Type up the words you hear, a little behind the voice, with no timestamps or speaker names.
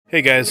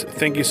Hey guys,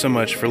 thank you so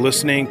much for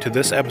listening to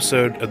this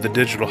episode of the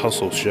Digital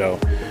Hustle Show.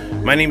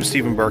 My name is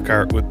Stephen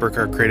Burkhart with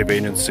Burkhart Creative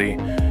Agency,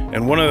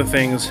 and one of the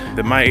things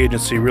that my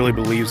agency really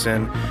believes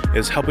in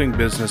is helping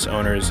business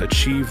owners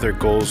achieve their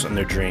goals and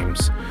their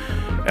dreams.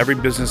 Every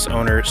business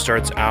owner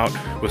starts out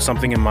with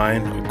something in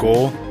mind, a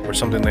goal, or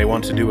something they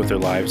want to do with their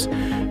lives,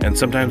 and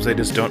sometimes they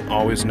just don't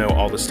always know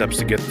all the steps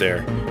to get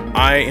there.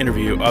 I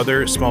interview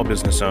other small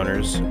business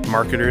owners,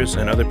 marketers,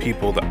 and other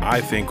people that I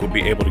think will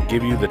be able to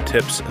give you the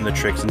tips and the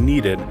tricks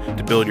needed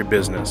to build your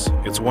business.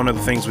 It's one of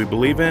the things we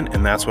believe in,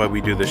 and that's why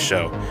we do this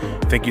show.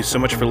 Thank you so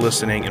much for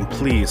listening, and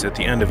please, at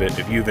the end of it,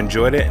 if you've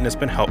enjoyed it and it's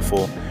been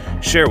helpful,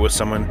 share it with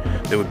someone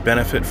that would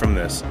benefit from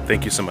this.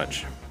 Thank you so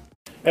much.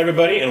 Hey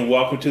everybody, and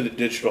welcome to the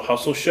Digital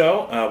Hustle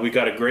Show. We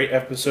got a great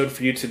episode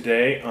for you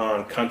today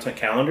on content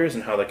calendars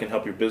and how that can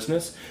help your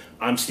business.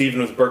 I'm Stephen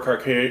with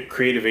Burkhart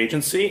Creative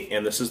Agency,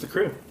 and this is the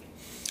crew.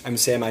 I'm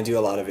Sam, I do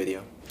a lot of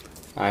video.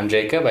 I'm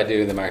Jacob, I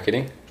do the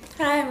marketing.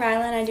 Hi, I'm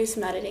Rylan, I do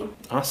some editing.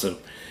 Awesome.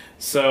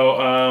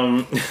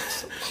 So,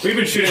 we've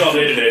been shooting all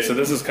day today, so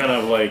this is kind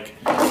of like,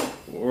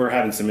 we're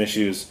having some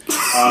issues.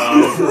 It's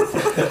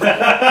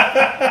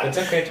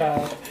okay,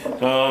 child.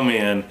 Oh,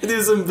 man.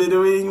 Do some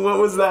videoing, what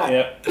was that?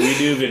 Yep, we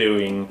do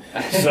videoing.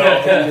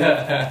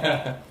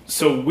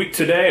 So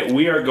today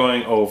we are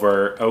going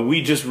over,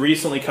 we just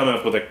recently come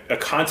up with a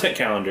content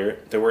calendar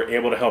that we're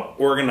able to help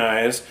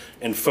organize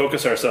and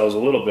focus ourselves a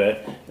little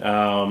bit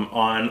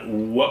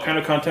on what kind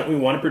of content we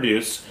want to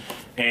produce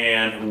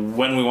and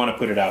when we want to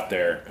put it out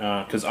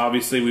there. Because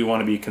obviously we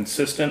want to be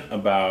consistent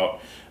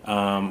about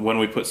when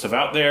we put stuff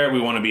out there.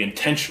 We want to be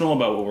intentional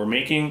about what we're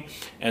making.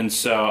 And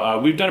so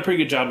we've done a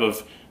pretty good job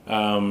of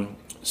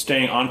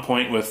staying on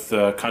point with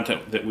the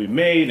content that we've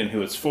made and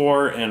who it's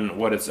for and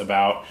what it's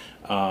about.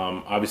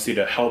 Obviously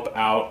to help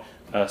out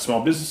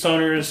small business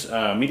owners,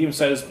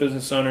 medium-sized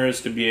business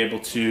owners to be able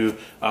to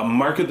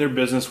market their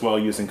business while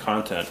using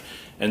content.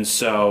 And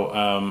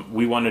so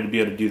we wanted to be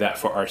able to do that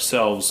for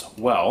ourselves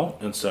well,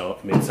 and so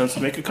it made sense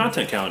to make a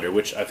content calendar,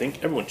 which I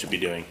think everyone should be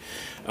doing.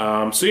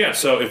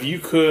 So if you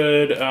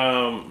could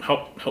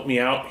help me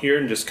out here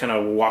and just kind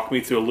of walk me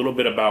through a little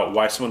bit about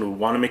why someone would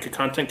want to make a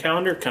content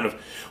calendar.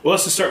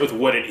 Let's just start with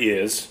what it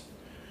is,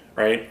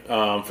 right?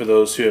 For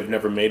those who have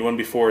never made one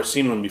before or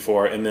seen one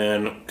before, and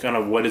then kind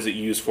of what is it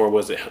used for?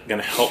 Was it going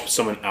to help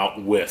someone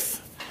out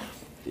with?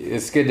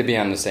 It's good to be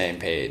on the same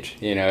page.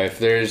 You know, if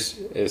there's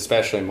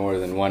especially more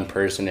than one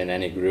person in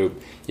any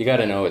group, you got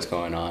to know what's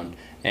going on.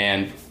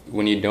 And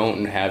when you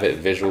don't have it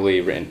visually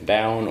written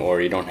down,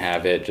 or you don't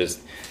have it just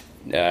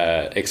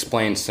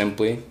explained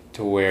simply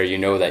to where you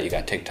know that you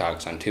got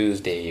TikToks on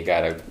Tuesday, you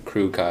got a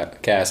crew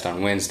cast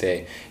on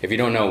Wednesday. If you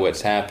don't know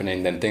what's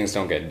happening, then things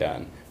don't get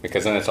done,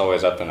 because then it's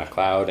always up in a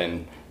cloud,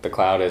 and the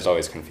cloud is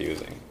always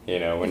confusing. You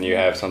know, when you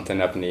have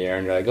something up in the air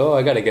and you're like, oh,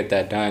 I got to get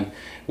that done.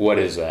 What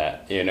is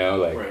that? You know,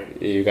 like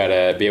right. You got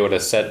to be able to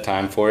set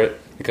time for it,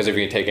 because if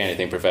you take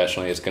anything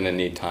professionally, it's going to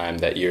need time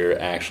that you're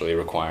actually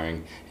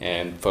requiring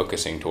and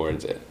focusing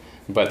towards it.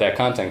 But that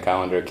content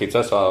calendar keeps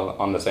us all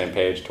on the same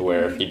page to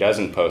where if he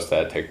doesn't post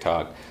that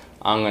TikTok,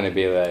 I'm going to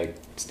be like,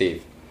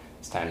 Steve,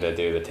 it's time to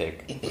do the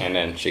tick. And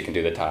then she can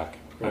do the talk.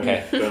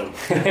 Okay?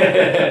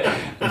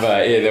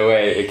 But either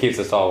way, it keeps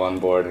us all on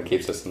board and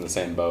keeps us in the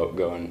same boat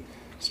going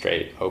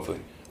straight, hopefully.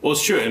 Well,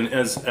 it's true. And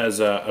as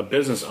a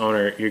business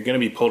owner, you're going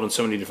to be pulled in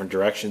so many different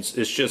directions.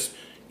 It's just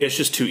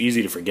too east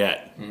to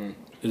forget. Mm-hmm.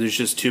 There's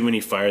just too many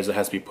fires that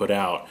has to be put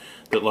out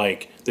that,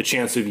 like, the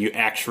chance of you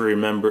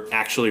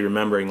actually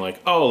remembering, like,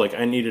 oh, like,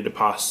 I needed to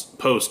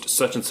post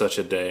such and such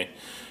a day.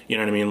 You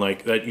know what I mean?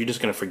 Like, that you're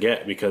just going to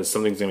forget because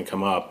something's going to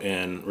come up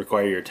and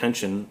require your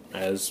attention,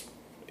 as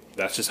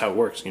that's just how it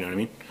works. You know what I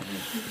mean?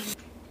 Mm-hmm.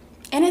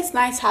 And it's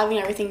nice having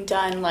everything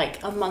done,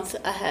 like, a month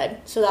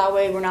ahead. So that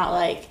way we're not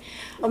like,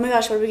 oh my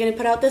gosh, what are we going to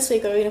put out this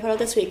week? What are we going to put out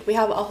this week? We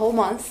have a whole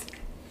month.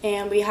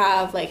 And we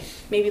have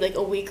maybe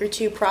a week or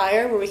two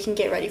prior where we can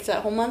get ready for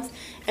that whole month,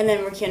 and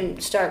then we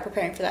can start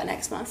preparing for that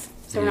next month.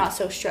 So we're not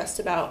so stressed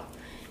about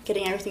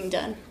getting everything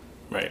done.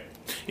 Right.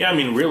 Yeah, I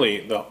mean,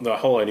 really, the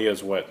whole idea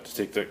is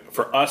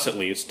for us at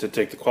least, to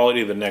take the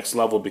quality to the next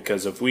level,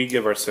 because if we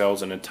give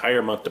ourselves an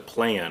entire month to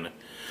plan,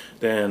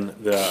 then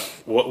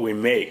what we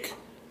make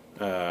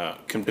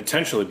can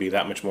potentially be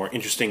that much more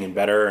interesting and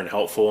better and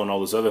helpful and all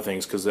those other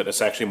things, because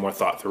it's actually more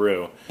thought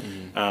through.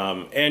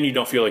 Mm-hmm. And you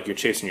don't feel like you're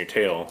chasing your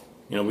tail.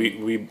 You know,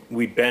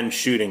 we've been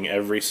shooting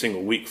every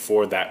single week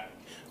for that,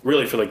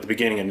 really for the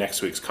beginning of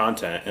next week's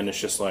content, and it's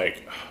just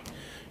like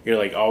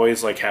you're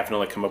always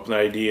having to come up with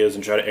ideas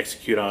and try to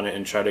execute on it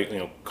and try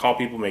to call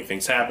people, make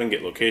things happen,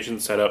 get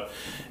locations set up,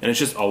 and it's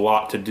just a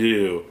lot to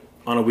do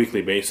on a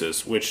weekly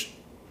basis, which,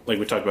 like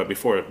we talked about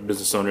before,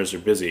 business owners are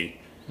busy,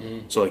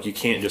 so you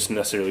can't just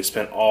necessarily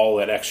spend all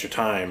that extra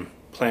time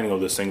planning all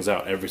those things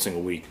out every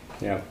single week.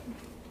 Yeah,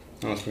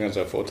 almost becomes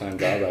a full-time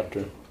job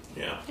after.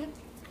 Yeah. And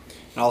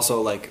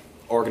also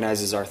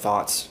organizes our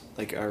thoughts,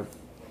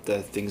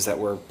 the things that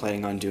we're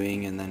planning on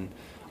doing, and then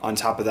on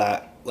top of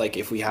that,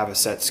 if we have a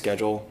set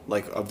schedule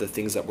of the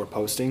things that we're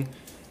posting,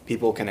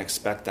 people can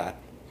expect that.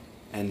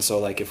 And so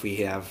like if we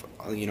have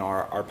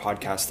our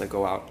podcasts that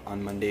go out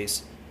on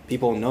Mondays,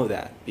 people know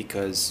that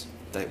because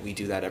that we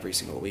do that every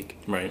single week.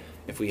 Right.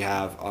 If we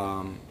have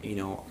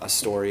a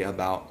story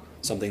about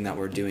something that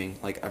we're doing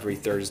like every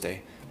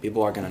Thursday,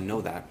 people are going to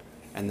know that,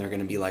 and they're going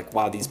to be like,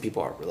 wow, these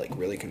people are like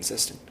really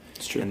consistent.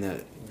 It's true.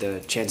 And the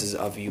chances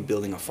of you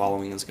building a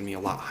following is going to be a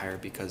lot higher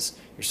because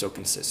you're so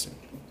consistent.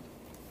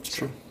 It's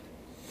true.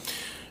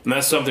 And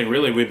that's something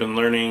really we've been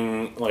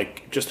learning,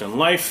 like just in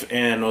life,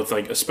 and with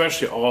like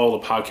especially all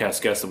the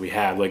podcast guests that we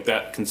have. Like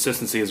that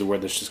consistency is a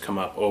word that's just come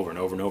up over and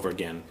over and over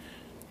again.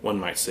 One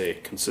might say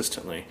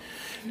consistently,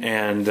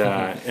 and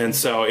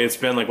so it's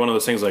been like one of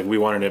those things. Like we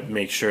wanted to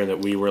make sure that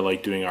we were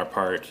like doing our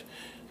part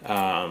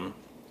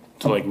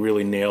to like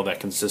really nail that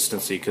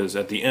consistency, because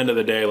at the end of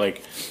the day,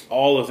 like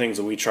all the things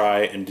that we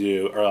try and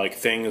do are like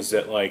things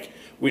that like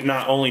we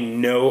not only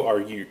know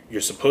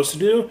you're supposed to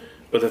do,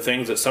 but the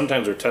things that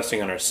sometimes we're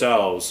testing on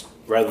ourselves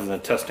rather than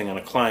testing on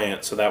a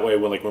client. So that way,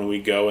 when we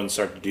go and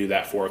start to do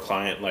that for a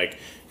client, like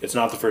it's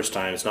not the first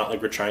time. It's not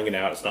like we're trying it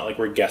out. It's not like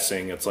we're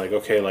guessing. It's like,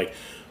 okay, like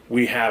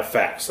we have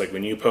facts. Like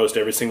when you post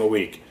every single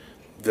week,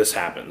 this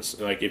happens.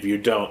 Like if you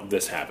don't,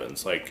 this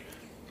happens. Like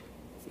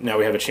now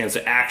we have a chance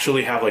to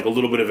actually have like a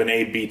little bit of an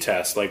A/B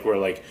test. Like we're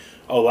like,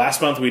 oh,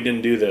 last month we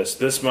didn't do this.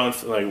 This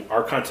month, like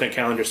our content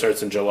calendar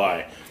starts in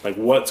July. Like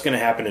what's going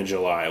to happen in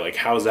July? Like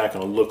how is that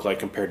going to look like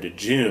compared to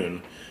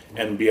June?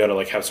 And be able to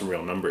like have some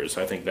real numbers.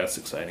 I think that's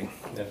exciting.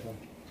 Definitely.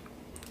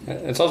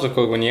 It's also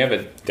cool when you have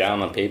it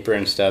down on paper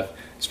and stuff,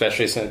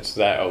 especially since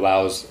that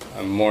allows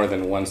more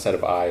than one set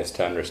of eyes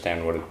to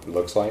understand what it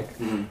looks like.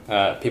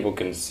 Mm-hmm. People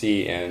can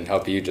see and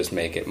help you just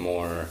make it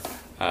more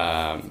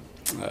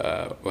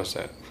what's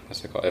it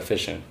called?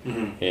 Efficient.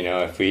 Mm-hmm. You know,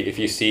 if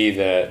you see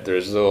that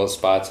there's little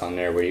spots on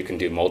there where you can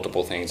do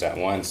multiple things at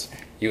once,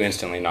 you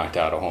instantly knocked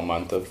out a whole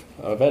month of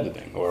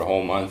editing or a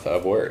whole month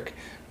of work.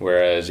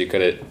 Whereas you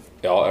could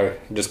all are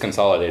just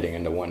consolidating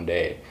into one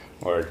day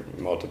or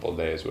multiple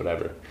days,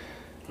 whatever.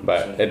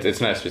 But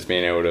it's nice just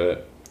being able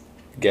to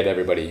get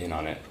everybody in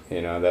on it.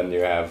 You know, then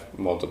you have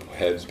multiple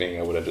heads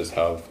being able to just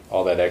have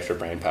all that extra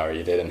brain power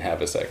you didn't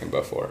have a second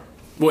before.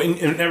 Well, and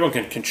everyone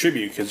can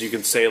contribute, because you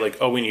can say like,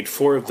 oh, we need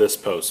 4 of this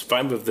post,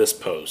 5 of this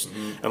post,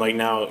 and like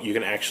now you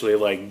can actually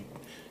like,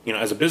 you know,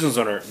 as a business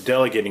owner,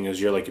 delegating is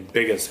your like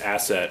biggest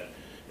asset,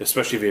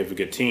 especially if you have a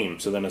good team.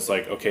 So then it's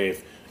like, okay,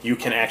 if you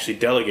can actually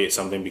delegate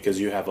something because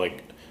you have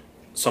like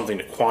something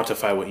to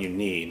quantify what you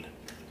need,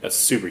 that's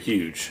super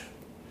huge,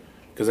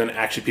 because then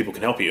actually people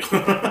can help you.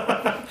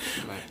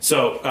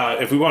 So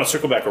if we want to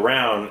circle back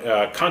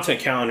around, content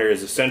calendar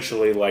is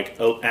essentially like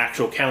an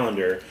actual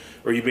calendar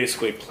where you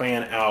basically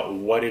plan out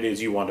what it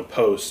is you want to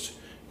post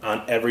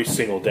on every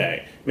single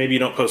day. Maybe you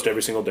don't post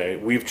every single day.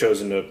 We've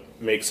chosen to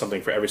make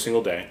something for every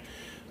single day.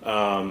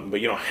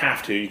 But you don't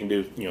have to. You can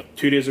do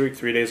 2 days a week,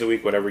 3 days a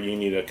week, whatever you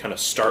need to kind of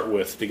start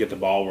with to get the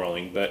ball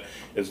rolling. But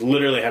it's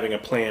literally having a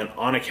plan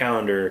on a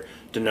calendar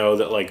to know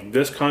that like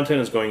this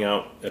content is going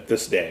out at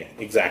this day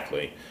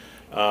exactly.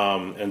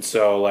 And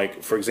so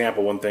like, for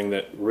example, one thing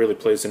that really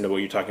plays into what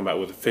you're talking about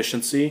with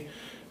efficiency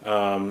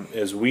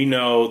is we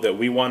know that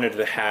we wanted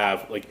to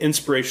have like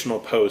inspirational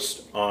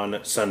posts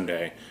on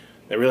Sunday.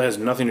 That really has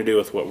nothing to do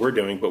with what we're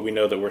doing, but we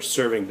know that we're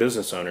serving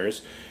business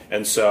owners.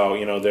 And so,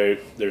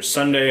 there's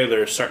Sunday,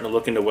 they're starting to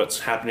look into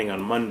what's happening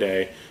on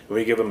Monday, and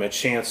we give them a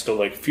chance to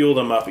like fuel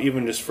them up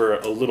even just for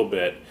a little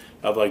bit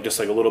of like, just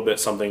like a little bit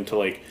something to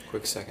like...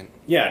 Quick second.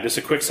 Yeah, just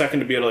a quick second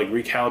to be able to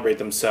like recalibrate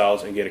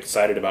themselves and get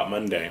excited about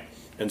Monday.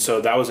 And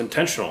so that was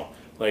intentional.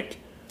 Like,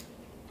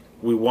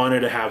 we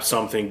wanted to have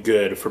something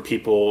good for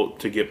people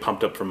to get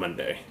pumped up for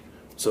Monday.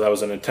 So that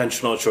was an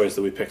intentional choice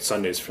that we picked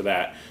Sundays for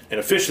that. And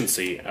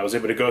efficiency, I was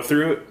able to go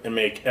through it and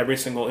make every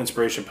single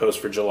inspiration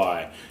post for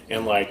July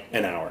in like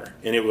an hour.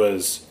 And it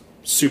was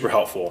super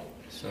helpful.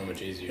 So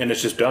much easier. And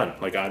it's just done.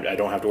 Like I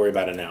don't have to worry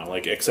about it now,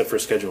 like except for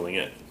scheduling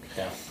it.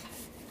 Yeah.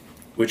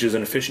 Which is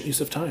an efficient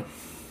use of time.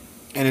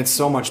 And it's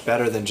so much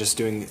better than just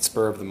doing it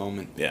spur of the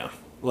moment. Yeah.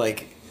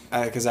 Like,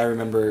 because I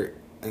remember,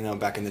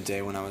 back in the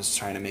day when I was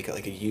trying to make it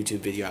like a YouTube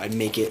video, I'd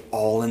make it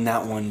all in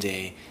that one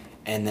day.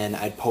 And then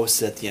I'd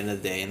post it at the end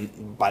of the day,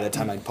 and by the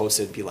time I'd post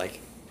it, it'd be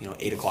like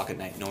 8 o'clock at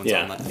night. No one's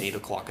on at 8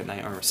 o'clock at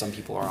night, or some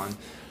people are on.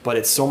 But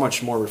it's so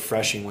much more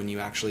refreshing when you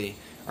actually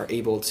are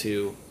able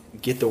to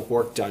get the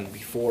work done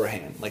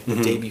beforehand, like the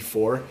day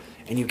before,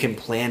 and you can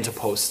plan to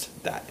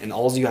post that. And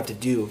all you have to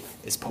do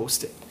is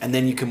post it, and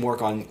then you can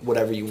work on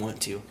whatever you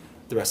want to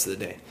the rest of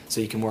the day. So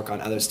you can work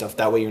on other stuff.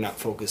 That way, you're not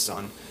focused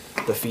on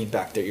the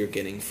feedback that you're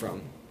getting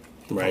from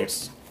the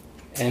posts.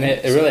 And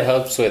it really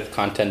helps with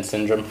content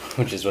syndrome,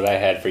 which is what I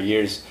had for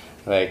years.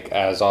 Like,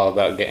 I was all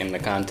about getting the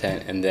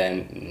content and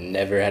then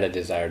never had a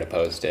desire to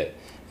post it.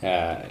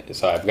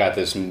 So I've got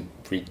this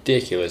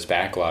ridiculous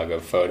backlog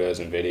of photos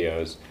and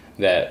videos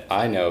that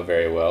I know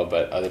very well,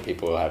 but other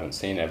people haven't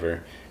seen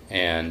ever.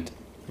 And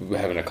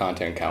having a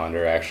content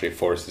calendar actually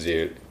forces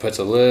you, puts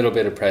a little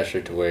bit of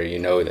pressure to where you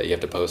know that you have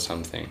to post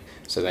something.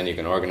 So then you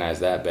can organize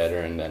that better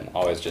and then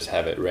always just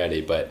have it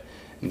ready. But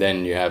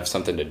then you have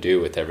something to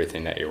do with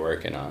everything that you're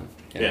working on.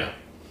 You know? Yeah.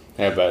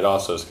 Yeah, but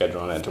also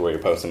scheduling it to where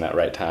you're posting at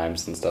right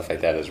times and stuff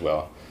like that as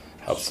well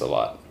helps a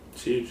lot.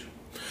 It's huge.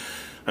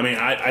 I mean,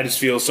 I just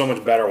feel so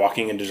much better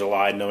walking into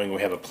July knowing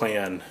we have a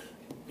plan.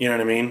 You know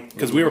what I mean?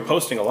 Because we were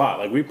posting a lot.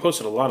 Like, we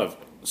posted a lot of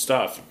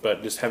stuff,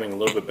 but just having a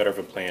little bit better of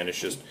a plan, it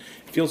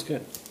feels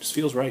good. It just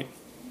feels right.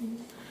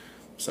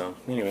 So,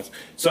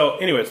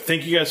 anyways,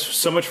 thank you guys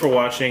so much for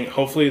watching.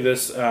 Hopefully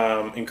this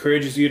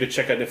encourages you to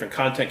check out different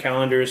content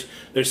calendars.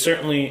 There's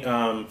certainly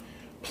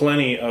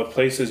plenty of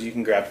places you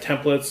can grab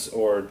templates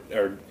or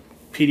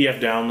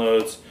PDF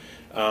downloads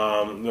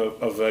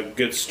of a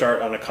good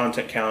start on a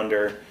content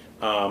calendar.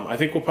 I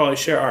think we'll probably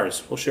share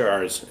ours. We'll share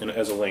ours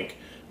as a link.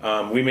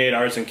 We made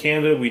ours in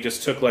Canva. We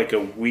just took like a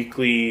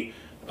weekly,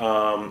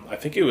 I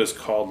think it was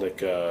called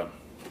like a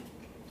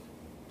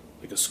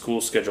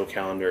school schedule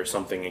calendar or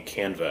something in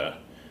Canva.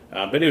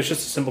 But it was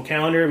just a simple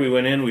calendar. We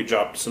went in, we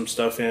dropped some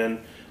stuff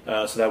in,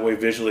 so that way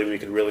visually we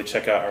could really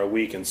check out our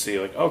week and see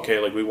like, okay,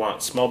 like we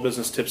want small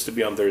business tips to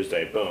be on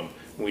Thursday, boom.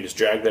 And we just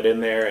drag that in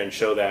there and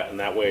show that, and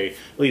that way,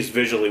 at least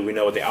visually, we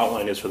know what the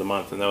outline is for the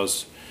month, and I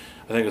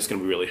think that's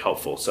going to be really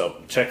helpful. So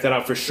check that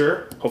out for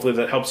sure. Hopefully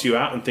that helps you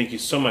out, and thank you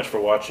so much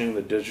for watching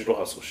the Digital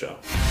Hustle Show.